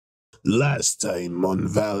Last time on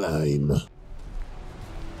Valheim.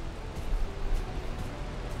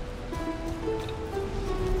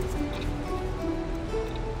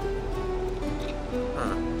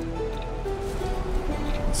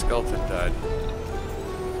 The skeleton died.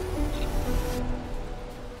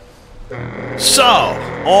 So,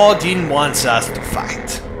 Odin wants us to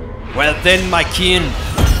fight. Well then, my kin,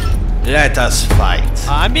 let us fight.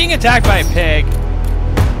 I'm being attacked by a pig.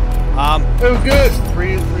 Oh, good.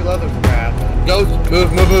 Three leather scraps. Ghost,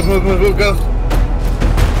 move, ghost.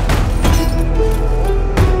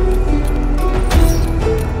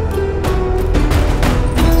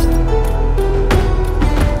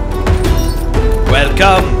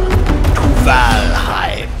 Welcome to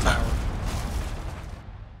Valheim.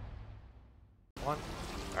 One.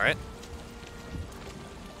 All right.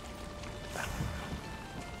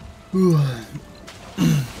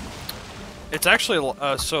 It's actually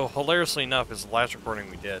so hilariously enough, is the last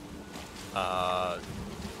recording we did,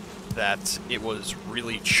 that it was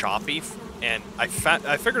really choppy, and I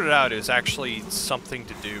figured it out. It was actually something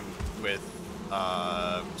to do with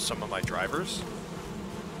some of my drivers.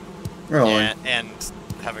 Really? And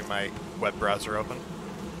having my web browser open.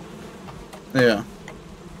 Yeah.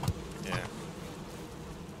 Yeah.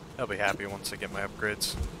 I'll be happy once I get my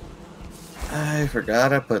upgrades. I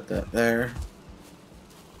forgot I put that there.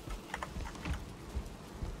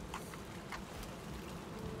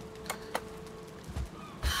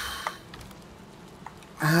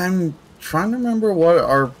 I'm trying to remember what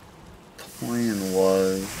our plan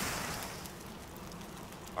was.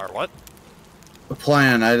 Our what? The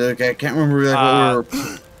plan. I can't remember what we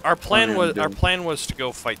were. Our plan was to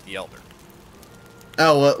go fight the Elder.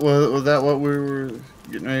 Oh, what was that? What we were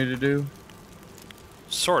getting ready to do?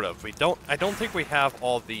 Sort of. I don't think we have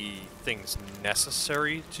all the things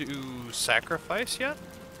necessary to sacrifice yet.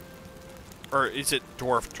 Or is it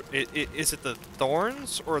dwarf? Is it the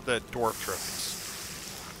thorns or the dwarf trophies?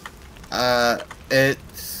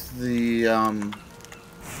 It's the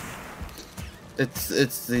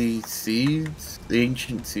It's the seeds, the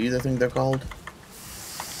ancient seeds, I think they're called.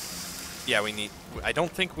 Yeah, we need. I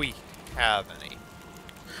don't think we have any.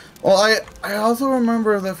 Well, I also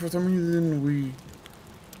remember that for some reason we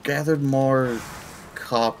gathered more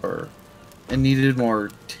copper and needed more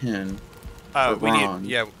tin. We need.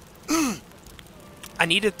 Yeah. I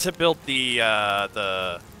needed to build the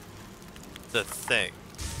thing.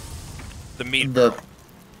 The meat.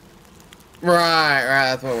 Right,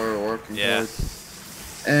 that's what we were working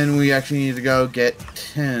towards. And we actually need to go get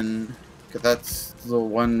tin, because that's the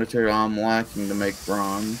one material I'm lacking to make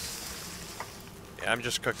bronze. Yeah, I'm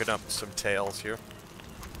just cooking up some tails here.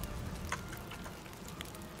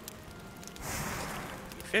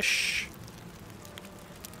 Fish.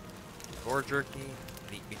 Gore jerky.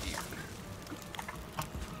 Meat me deer.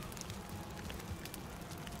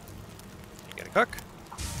 You gotta cook.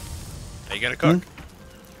 Now you gotta cook.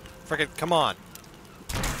 Frickin' come on.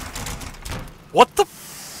 What the?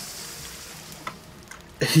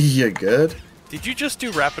 You good? Did you just do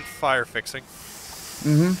rapid fire fixing?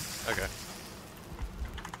 Mm-hmm. Okay.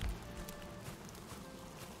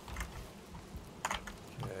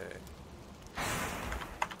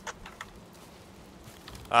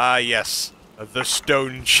 Ah, yes. The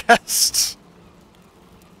stone chest.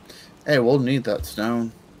 Hey, we'll need that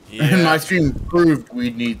stone. Yeah. And my stream proved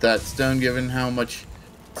we'd need that stone, given how much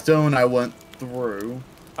stone I went through.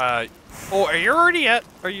 Oh, you're already at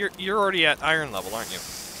you're already at iron level, aren't you?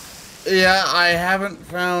 Yeah, I haven't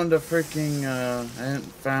found a freaking I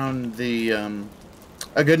haven't found the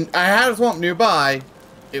a good. I had a swamp nearby.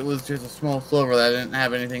 It was just a small sliver that didn't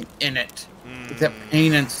have anything in it except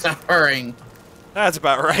pain and suffering. That's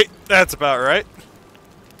about right. That's about right.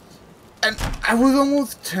 And I was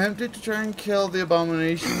almost tempted to try and kill the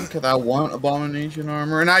abomination because I want abomination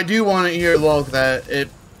armor, and I do want it here as well because it,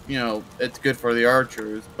 you know, it's good for the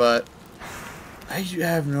archers. But I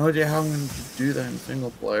have no idea how I'm going to do that in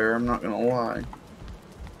single player. I'm not going to lie.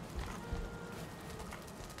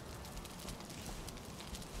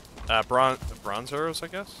 Bronze arrows, I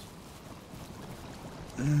guess.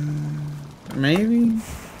 Maybe,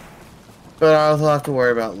 but I also have to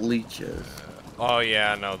worry about leeches. Oh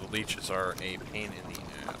yeah, no, the leeches are a pain in the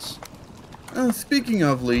ass. Speaking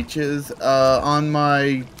of leeches, on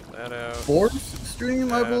my fourth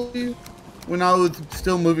stream, I Yeah. believe, when I was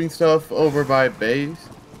still moving stuff over by base,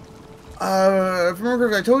 I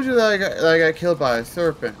remember I told you that I got killed by a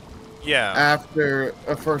serpent. Yeah. After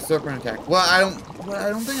a first serpent attack. What I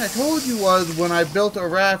don't think I told you was when I built a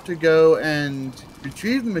raft to go and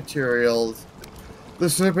retrieve the materials, the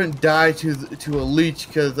serpent died to a leech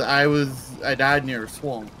because I died near a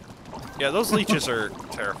swamp. Yeah, those leeches are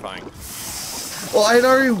terrifying. Well, I'd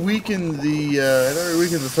already weakened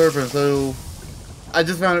the serpent, so I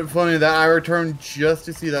just found it funny that I returned just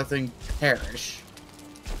to see that thing perish.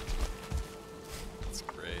 That's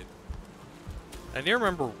great. I need to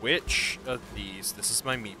remember which of these. This is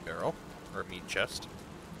my meat barrel, or meat chest.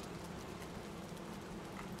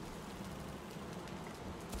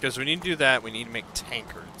 Because we need to do that, we need to make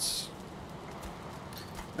tankards.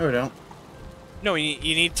 No, we don't. No, you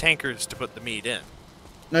need tankards to put the meat in.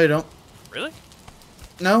 No, you don't. Really?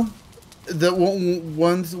 No.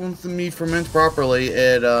 Once the meat ferments properly,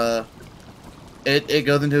 it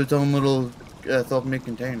goes into its own little self-made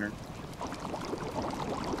container.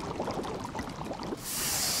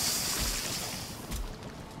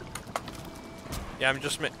 Yeah,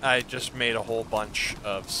 I just made a whole bunch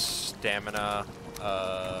of stamina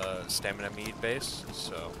meat base,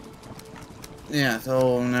 so Yeah,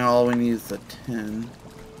 so now all we need is the 10.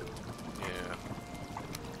 yeah.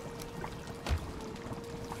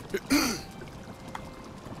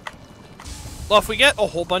 Well, if we get a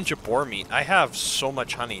whole bunch of boar meat, I have so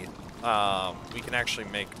much honey. We can actually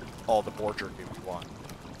make all the boar jerky we want.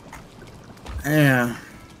 Yeah.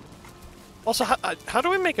 Also, how do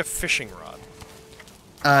we make a fishing rod?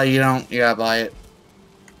 You don't. You gotta buy it.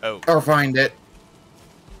 Oh, Or find it.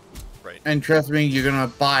 right. And trust me, you're gonna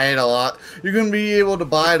buy it a lot. You're gonna be able to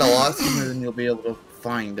buy it a lot sooner than you'll be able to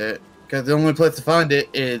find it. Because the only place to find it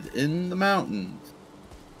is in the mountains.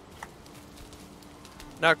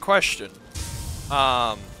 Now, question.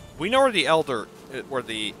 We know where the elder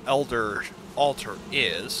altar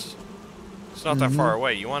is. It's not that far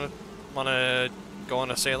away. You wanna go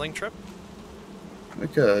on a sailing trip? We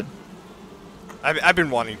could. I've been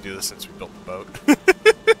wanting to do this since we built the boat.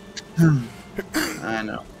 I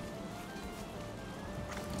know.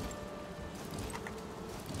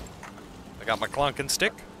 I got my clunk and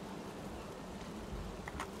stick.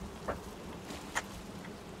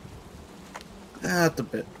 That's a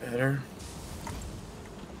bit better.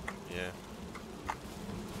 Yeah.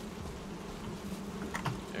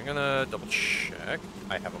 I'm gonna double check.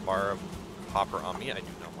 I have a bar of copper on me. I do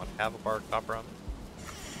not want to have a bar of copper on me.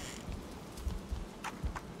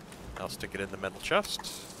 I'll stick it in the metal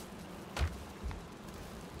chest.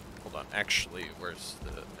 Hold on, actually, where's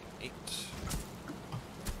the 8?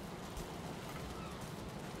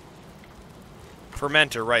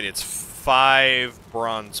 Fermenter, right, it's 5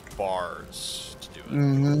 bronze bars to do it.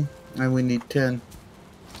 Mm-hmm. And we need 10.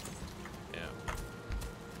 Yeah.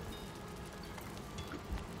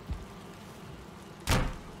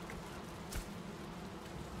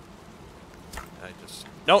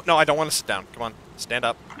 No, I don't want to sit down. Come on, stand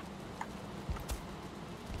up.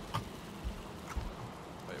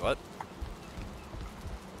 Wait, what?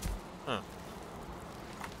 Huh.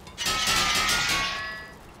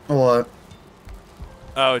 What?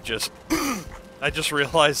 Oh, just... I just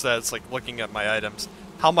realized that it's like looking at my items.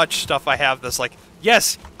 How much stuff I have that's like,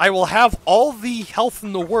 yes, I will have all the health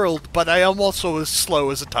in the world, but I am also as slow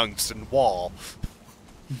as a tungsten wall.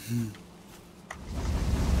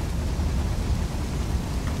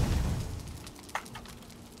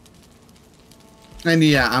 And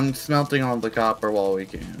yeah, I'm smelting all the copper while we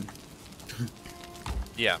can.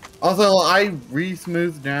 Yeah. Also, I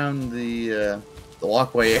re-smoothed down the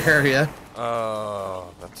walkway area.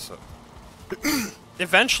 Oh, that's so...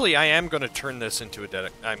 Eventually, I am going to turn this into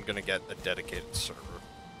I'm going to get a dedicated server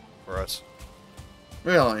for us.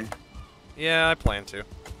 Really? Yeah, I plan to.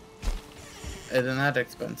 Isn't that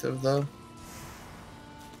expensive, though?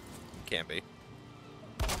 Can be.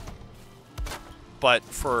 But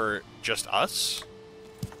for just us?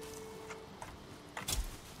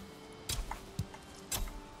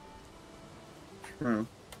 Hmm.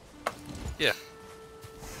 Yeah.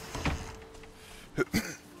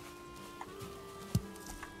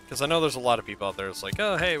 Because I know there's a lot of people out there that's like,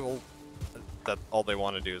 oh, hey, well, that all they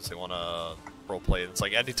want to do is they want to roleplay. It's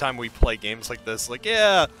like, anytime we play games like this, like,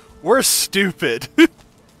 yeah, we're stupid.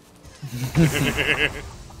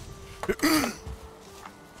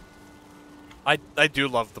 I do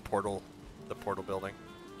love the portal building.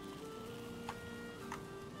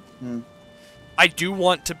 Hmm. I do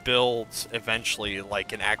want to build, eventually,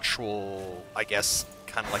 like, an actual, I guess,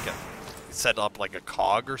 kind of like set up like a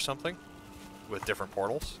cog or something with different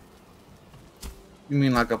portals. You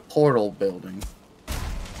mean like a portal building?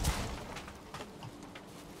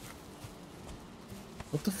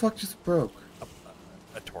 What the fuck just broke?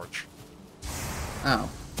 A torch. Oh.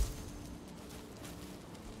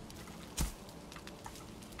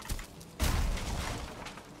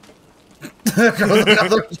 There goes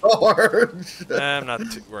another torch! I'm not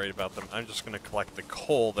too worried about them. I'm just going to collect the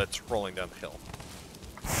coal that's rolling down the hill.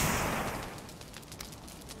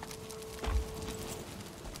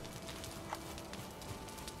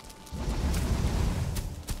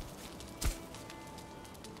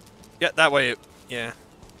 Yeah, that way. Yeah,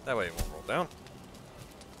 that way it won't roll down.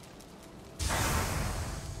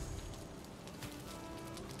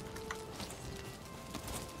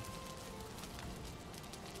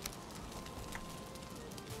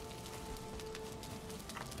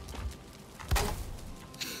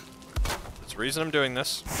 There's a reason I'm doing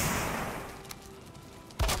this.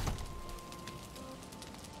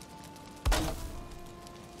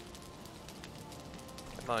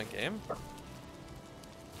 Come on, game.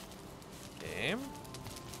 Game.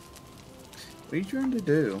 What are you trying to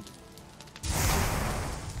do?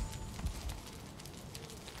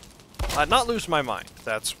 Not lose my mind.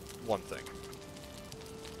 That's one thing.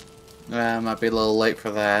 I might be a little late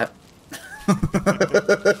for that.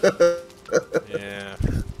 Yeah.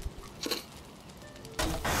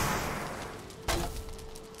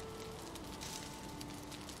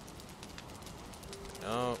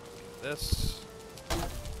 No, this.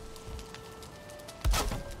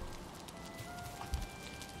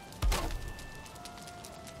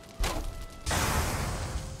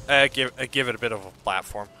 Give it a bit of a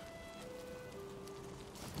platform.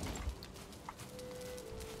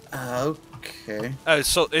 Okay.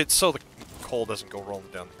 So the coal doesn't go rolling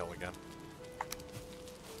down the hill again.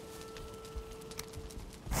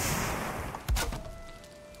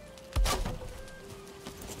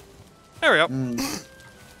 There we go.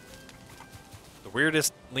 The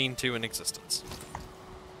weirdest lean-to in existence.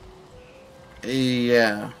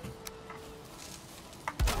 Yeah.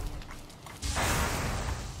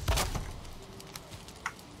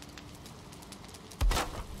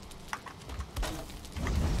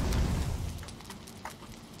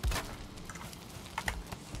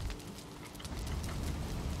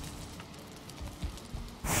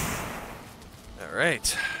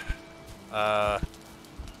 Alright.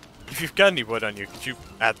 If you've got any wood on you, could you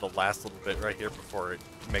add the last little bit right here before it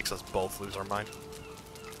makes us both lose our mind?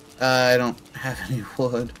 I don't have any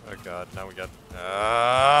wood. Oh god, now we got...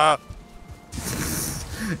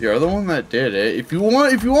 You're the one that did it. If you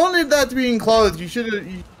wanted that to be enclosed, you should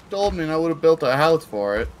have told me and I would have built a house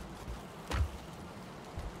for it.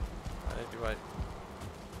 Do I...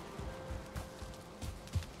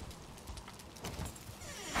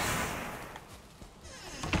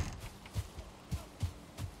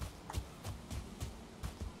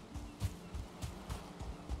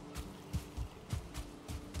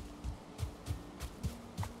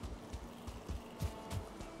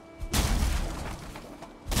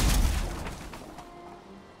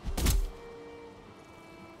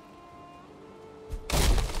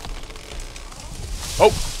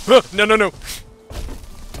 Oh! No, no, no!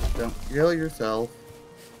 Don't kill yourself.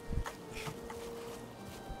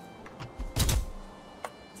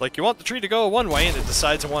 It's like you want the tree to go one way, and it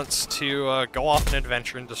decides it wants to go off an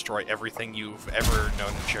adventure and destroy everything you've ever known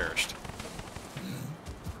and cherished.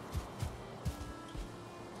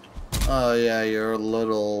 Oh yeah, you're a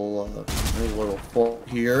little fault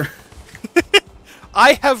here.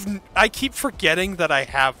 I keep forgetting that I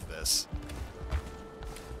have this.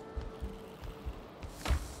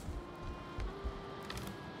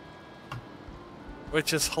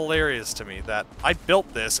 Which is hilarious to me that I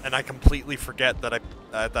built this and I completely forget that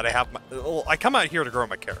I have my. Well, I come out here to grow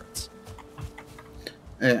my carrots.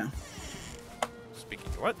 Yeah. Speaking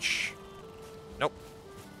of which, nope.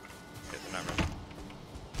 Okay, they're not ready.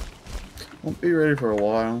 Won't be ready for a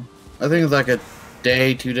while. I think it's like a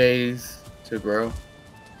day, 2 days to grow.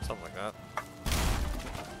 Something like that.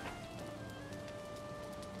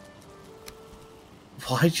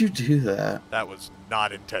 Why'd you do that? That was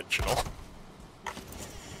not intentional.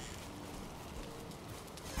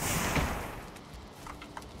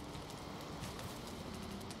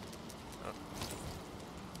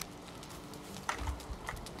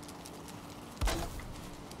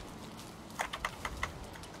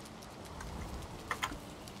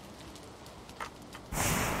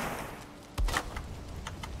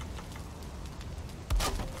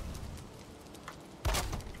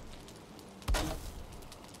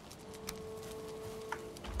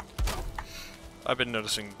 I've been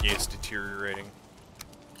noticing gates deteriorating.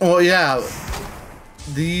 Oh yeah,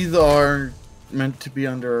 these are meant to be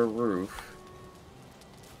under a roof.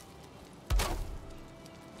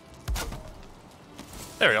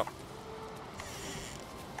 There we go.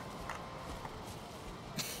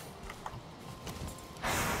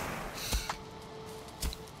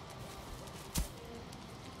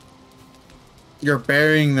 You're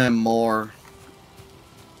burying them more.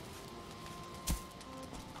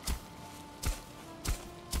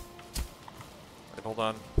 Wait, hold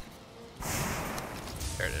on.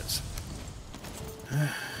 There it is.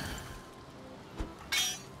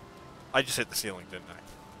 I just hit the ceiling, didn't I?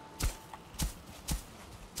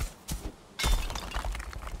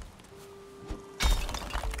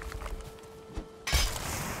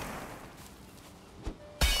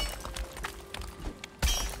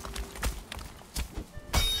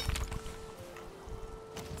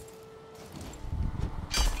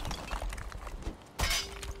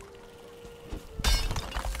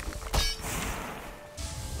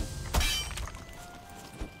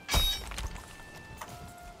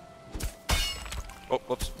 Oh,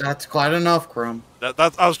 whoops. That's quite enough, Crumb.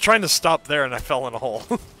 I was trying to stop there and I fell in a hole.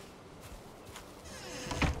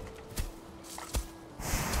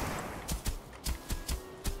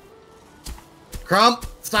 Crumb,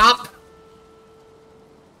 stop!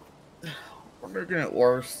 We're making it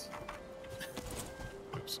worse.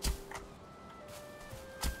 Oops.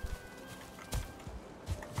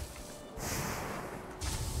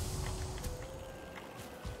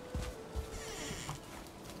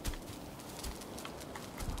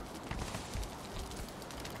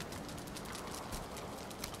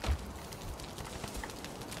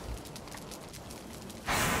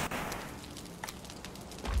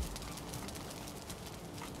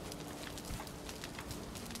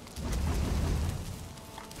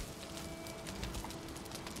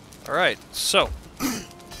 Alright, so.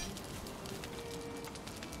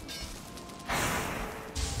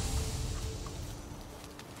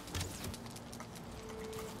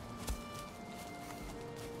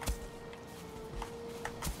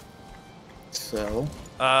 So?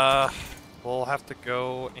 We'll have to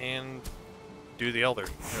go and do the Elder, or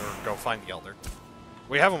go find the Elder.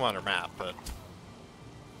 We have him on our map, but...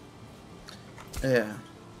 Yeah.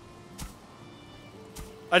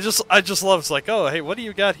 I just love, it's like, oh, hey, what do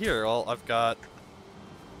you got here? Well, I've got...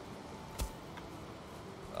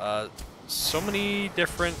 so many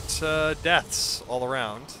different, deaths all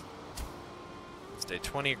around. It's day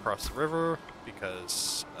 20 across the river,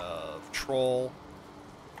 because of Troll.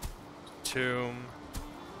 Tomb,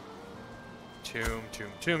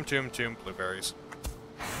 blueberries.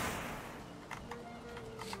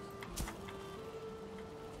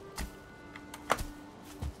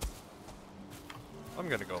 I'm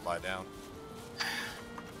gonna go lie down.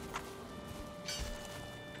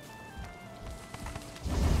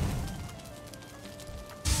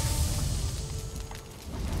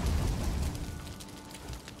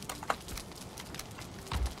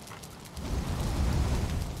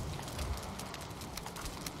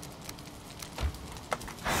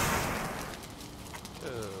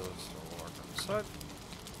 Side.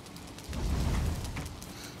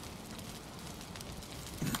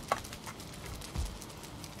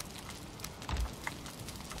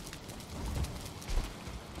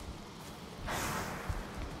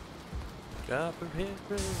 Copperhead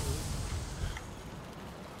Road.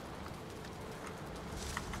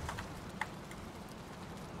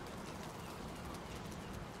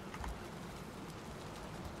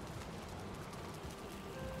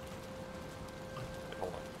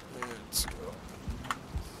 Hold on. Let's go.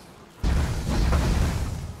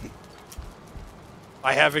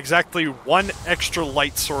 I have exactly one extra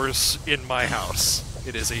light source in my house.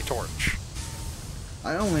 It is a torch.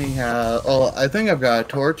 I only have... Oh, I think I've got a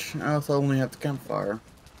torch. I also only have the campfire.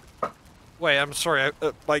 Wait, I'm sorry.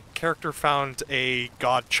 My character found a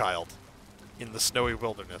godchild in the snowy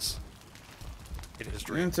wilderness. In his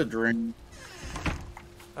dream. It's a dream.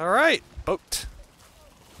 Alright, boat.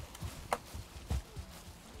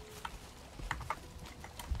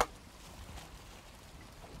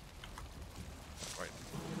 Wait.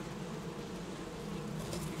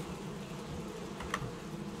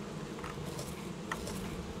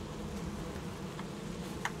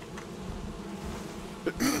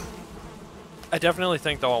 I definitely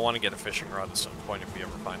think, though, I want to get a fishing rod at some point if we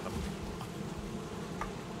ever find them.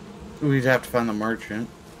 We'd have to find the merchant.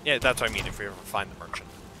 Yeah, that's what I mean, if we ever find the merchant.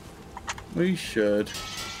 We should.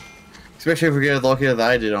 Especially if we get as lucky as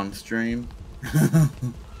I did on stream.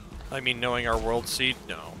 I mean, knowing our world seed,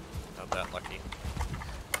 no. Not that lucky.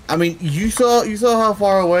 I mean, you saw how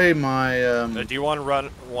far away my Do you want to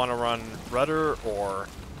run rudder, or...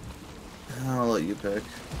 I'll let you pick.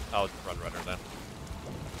 I'll run rudder then.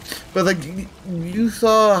 But like, you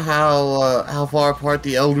saw how far apart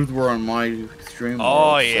the elders were on my stream.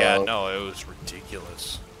 Oh world, yeah, so. no, it was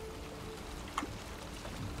ridiculous.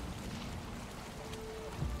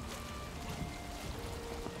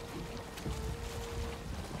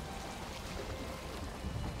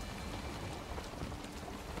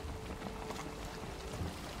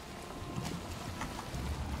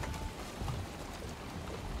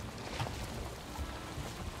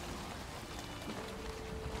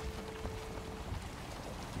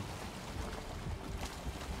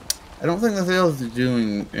 I don't think the sails are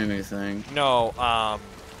doing anything. No,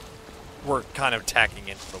 we're kind of tacking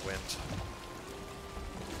into the wind.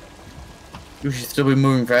 We should still be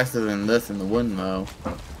moving faster than this in the wind, though.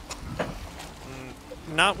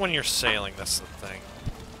 Not when you're sailing, that's the thing.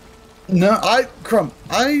 No, Crumb,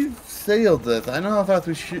 I sailed this. I know how fast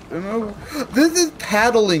we should. No, this is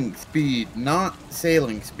paddling speed, not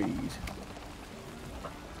sailing speed.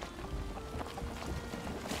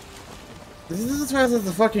 This is as fast as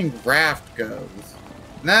the fucking raft goes.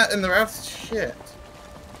 And the rest shit.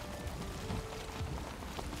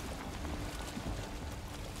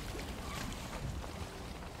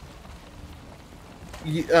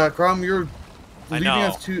 Crumb, you're leading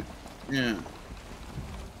us to... Yeah.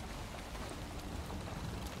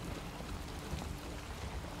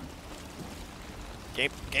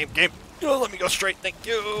 Game. Oh, let me go straight, thank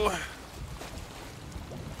you.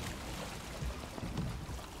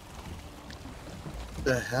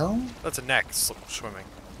 The hell? That's a neck swimming.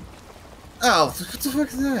 Oh, what the fuck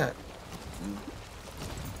is that?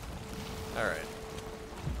 Alright.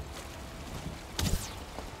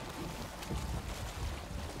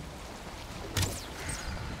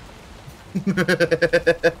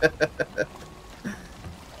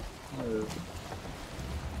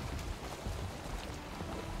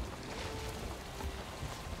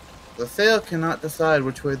 The sail cannot decide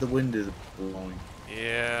which way the wind is blowing.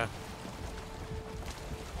 Yeah.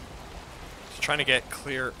 Just trying to get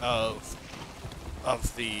clear of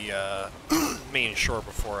the main shore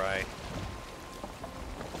before I...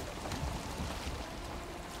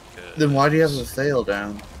 Then why do you have the sail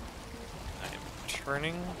down? I'm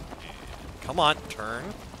turning. Come on, turn.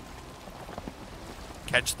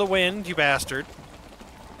 Catch the wind, you bastard.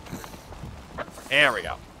 There we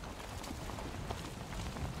go.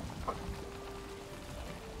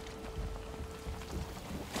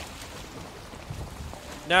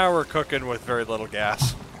 Now we're cooking with very little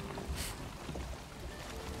gas.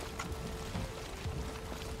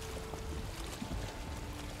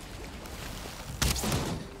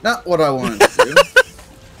 Not what I wanted to do.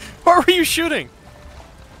 What were you shooting?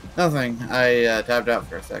 Nothing. I tapped out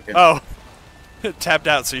for a second. Oh. Tapped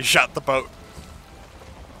out, so you shot the boat.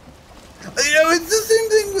 You know, it's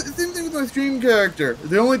the same thing with my stream character.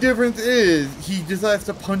 The only difference is he decides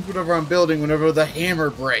to punch whatever I'm building whenever the hammer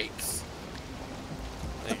breaks.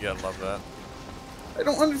 You gotta love that. I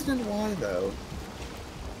don't understand why though.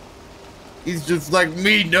 He's just like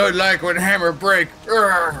me, not like when hammer break.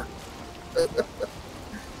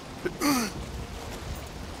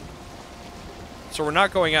 So we're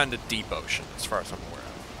not going out into deep ocean, as far as I'm aware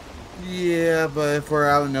of. Yeah, but if we're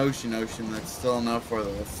out in ocean, that's still enough for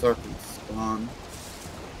the serpents to spawn.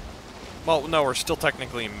 Well, no, we're still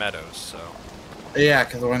technically in meadows, so... Yeah,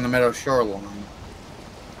 because we're in the meadow shoreline.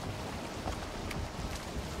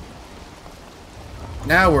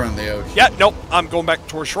 Now we're in the ocean. Yeah, nope, I'm going back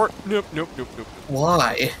towards shore. Nope.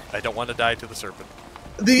 Why? I don't want to die to the serpent.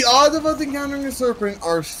 The odds of us encountering a serpent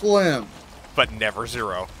are slim. But never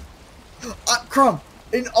zero. Crumb,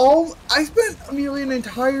 I spent nearly an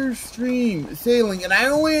entire stream sailing, and I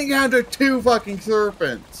only encountered 2 fucking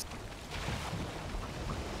serpents.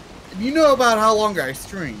 And you know about how long I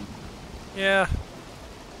stream. Yeah.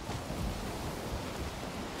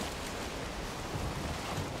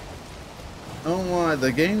 Oh my,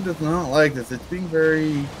 the game does not like this. It's being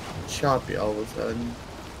very choppy all of a sudden.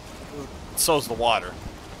 So's the water.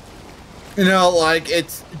 You know, like,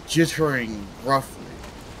 it's jittering roughly.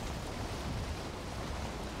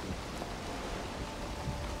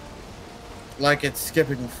 Like it's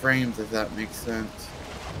skipping frames, if that makes sense.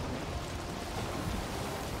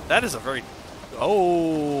 That is a very...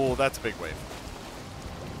 Oh, that's a big wave.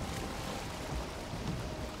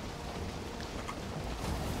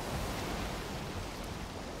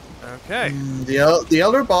 Okay. The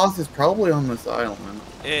elder boss is probably on this island.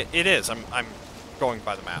 It is. I'm going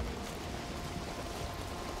by the map.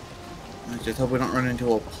 I just hope we don't run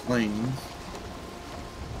into a plane.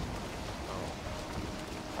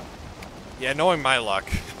 Yeah, knowing my luck.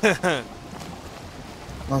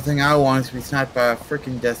 One thing I want is to be sniped by a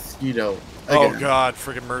freaking mosquito. Oh god,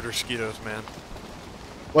 freaking murder mosquitoes, man.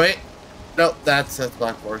 Wait. Nope, that's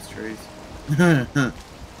Black Forest trees.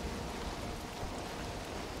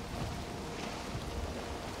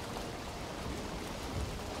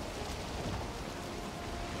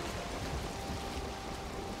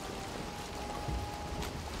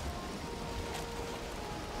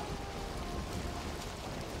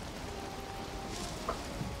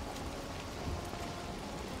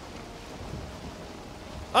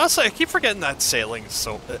 Honestly, I keep forgetting that sailing is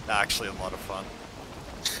actually a lot of fun.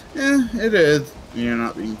 Yeah, it is. You're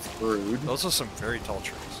not being screwed. Those are some very tall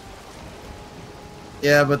trees.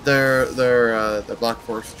 Yeah, but they're the Black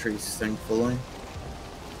Forest trees, thankfully.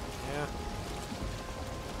 Yeah.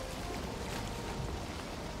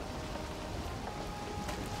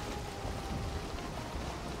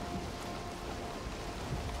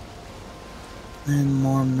 And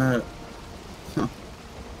more metal.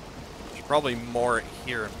 There's probably more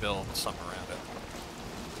here and build something around it.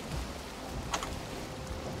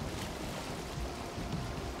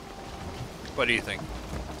 What do you think?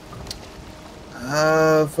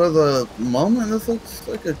 For the moment, this looks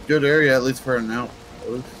like a good area, at least for an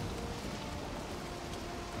outpost.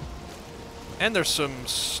 And there's some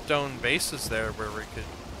stone bases there where we could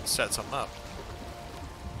set some up.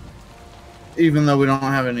 Even though we don't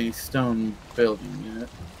have any stone building yet.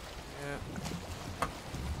 Yeah.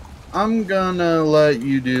 I'm gonna let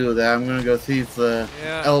you do that. I'm gonna go see if the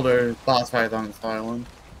Yeah. Elder boss fight on this island.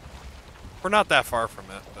 We're not that far from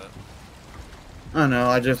it, but... I know,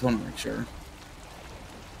 I just want to make sure.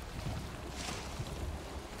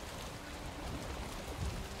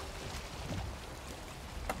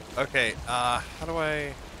 Okay, how do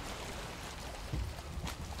I...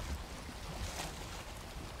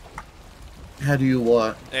 How do you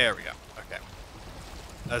what? There we go. Okay.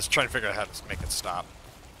 I was trying to figure out how to make it stop.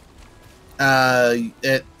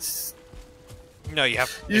 It's... No, you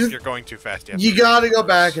have... You- if you're going too fast, you have You to gotta go reverse.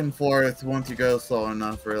 back and forth once you go slow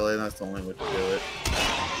enough, really. That's the only way to do it.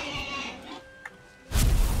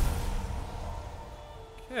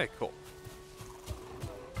 Okay, cool.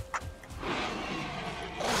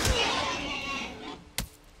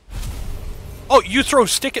 Oh, you throw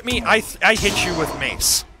stick at me? I hit you with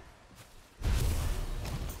mace.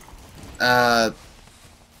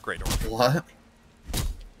 Great order. What?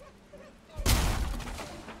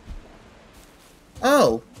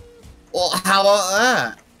 Oh. Well, how about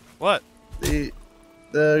that? What? The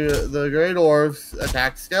great dwarves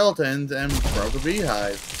attacked skeletons and broke a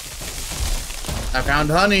beehive. I found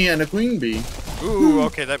honey and a queen bee. Ooh,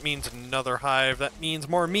 okay, that means another hive. That means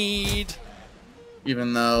more mead.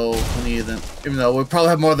 Even though honey isn't, even though we probably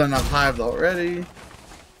have more than enough hives already.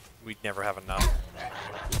 We'd never have enough.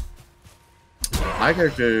 My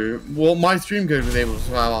character, well, my stream character was able to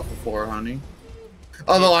survive off of 4 honey.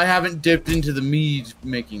 Although I haven't dipped into the mead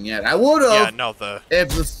making yet. I would Yeah, have no, the... if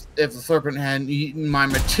the serpent hadn't eaten my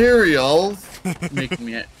materials making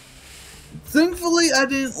it. Thankfully, I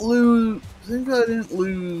didn't lose. Thankfully, I didn't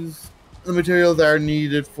lose the materials that are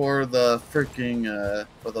needed for the freaking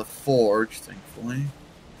for the forge. Thankfully,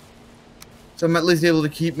 so I'm at least able to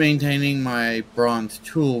keep maintaining my bronze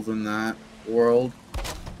tools in that world.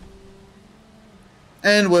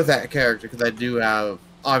 And with that character, because I do have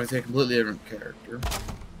obviously a completely different character.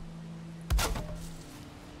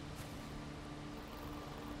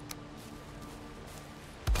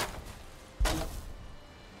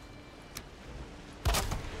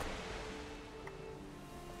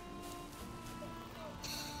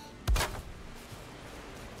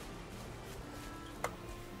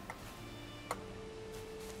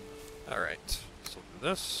 Alright, so we'll do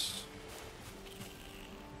this.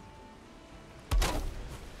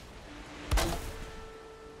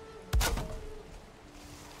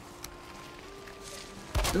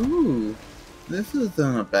 Ooh, this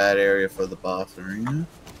isn't a bad area for the boss arena.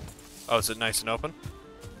 Oh, is it nice and open?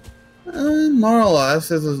 More or less.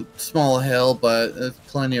 It's a small hill, but there's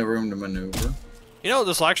plenty of room to maneuver. You know,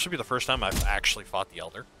 this will actually be the first time I've actually fought the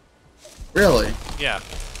Elder. Really? Yeah.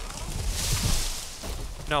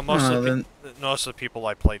 No, most of the people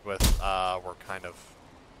I played with were kind of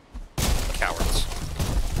cowards.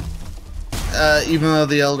 Even though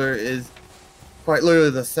the Elder is quite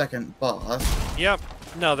literally the second boss. Yep.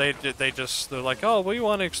 No, they're like, oh, we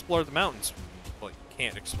want to explore the mountains. Well, you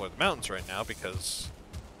can't explore the mountains right now because...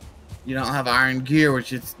 You don't have iron gear,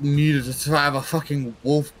 which is needed to survive a fucking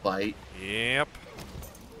wolf bite. Yep.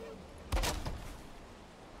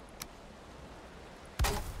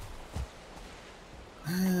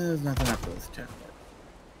 There's nothing after this tower.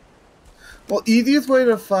 Well, easiest way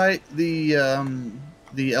to fight the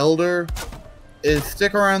Elder is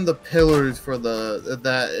stick around the pillars for that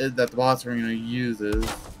the boss arena uses,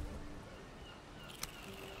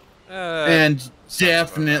 and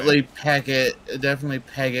definitely peg it. Definitely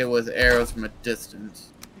peg it with arrows from a distance.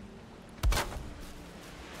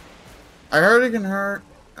 I heard it can hurt.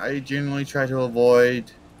 I generally try to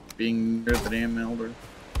avoid being near the damn Elder.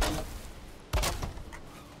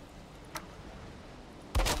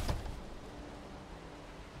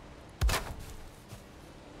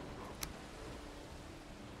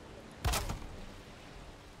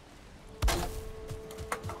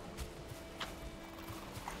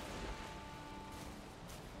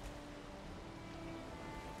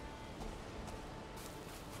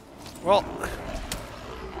 Well...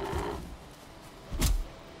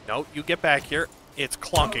 No, you get back here. It's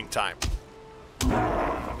clonking time.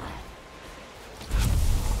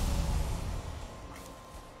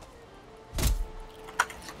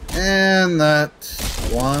 And that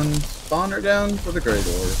one spawner down for the Great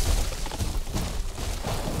Orb.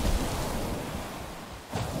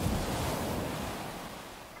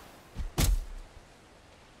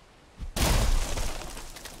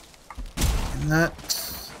 And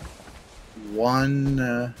that's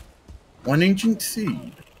one ancient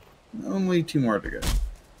seed. Only 2 more to go.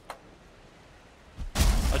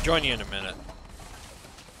 I'll join you in a minute.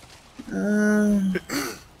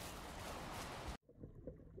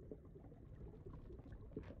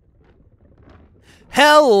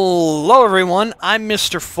 Hello everyone, I'm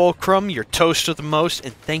MrFullCrumb, your toast of the most,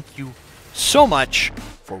 and thank you so much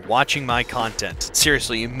for watching my content.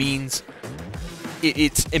 Seriously, it means...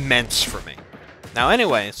 it's immense for me. Now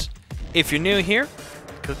anyways, if you're new here,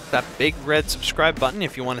 click that big red subscribe button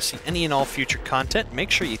if you want to see any and all future content.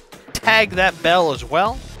 Make sure you tag that bell as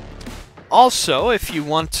well. Also, if you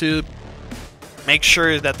want to make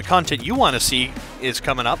sure that the content you want to see is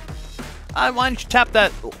coming up, why don't you tap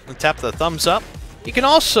the thumbs up. You can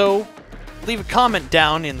also leave a comment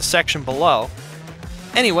down in the section below.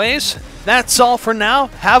 Anyways, that's all for now.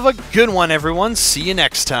 Have a good one, everyone. See you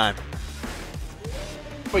next time.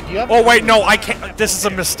 Wait, do you have Oh wait, no, I can't. This is a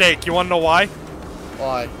mistake. You want to know why?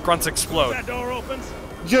 Why? Grunts explode. That door opens.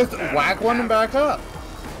 Just whack one and back up.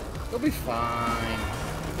 You'll be fine.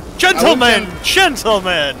 Gentlemen,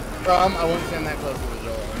 gentlemen. I wouldn't stand that close to the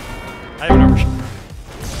door. I have an overshot.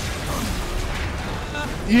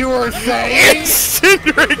 You were saying? Instant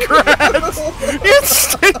regrets.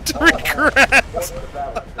 Instant regrets.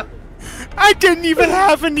 I didn't even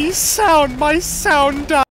have any sound. My sound died.